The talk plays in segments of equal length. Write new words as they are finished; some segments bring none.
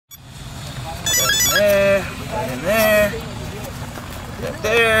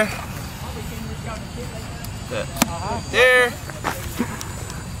there. That there.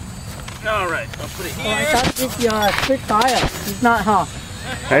 All right, I'll put it here. I thought it's your Spitfire. It's not, huh?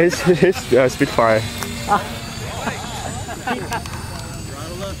 It's Spitfire.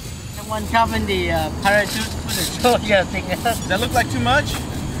 Someone covered the parachute with the shoulder thing. Does that look like too much?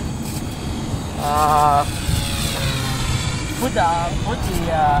 Put the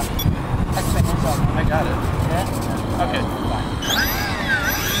expense on. I got it. Yeah. Okay.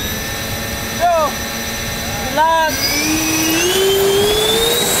 Go. Good luck.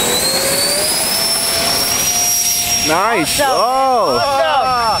 Nice. Awesome. Oh.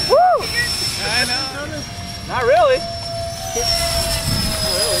 Awesome. Woo. I know. Not really.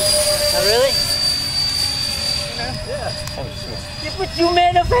 Not really? Yeah. But you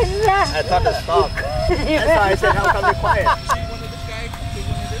made a face. I thought to stop. That's why I said, how come you're quiet?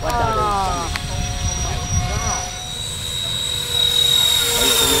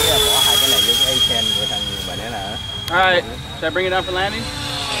 Alright, should I bring it down for landing?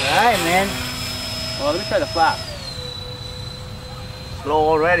 Alright, man. Well, let me try the flap. Slow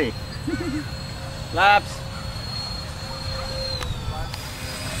already. Flaps.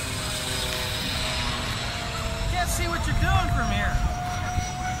 Can't see what you're doing from here.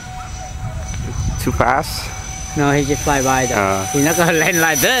 Too fast? No, he just fly by though. He's not gonna land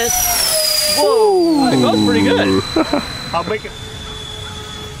like this. Whoa! It goes pretty good. How big?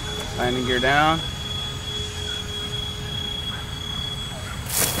 Landing gear down.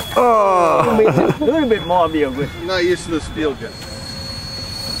 Oh! A little bit more feel good. I'm not used to this feel good.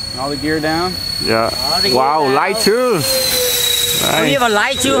 All the gear down. Yeah. Wow, light too. Nice. Oh, you have a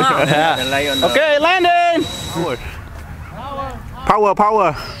light too, huh? Yeah. Okay, landing! Power,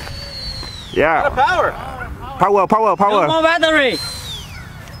 power. Yeah. Power! Power, power, No power. more battery.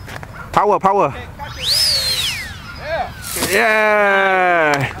 Power, power.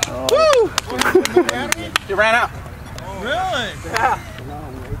 Yeah. Woo! It ran out. Really? Yeah.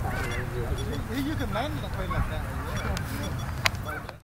 You can land it like that.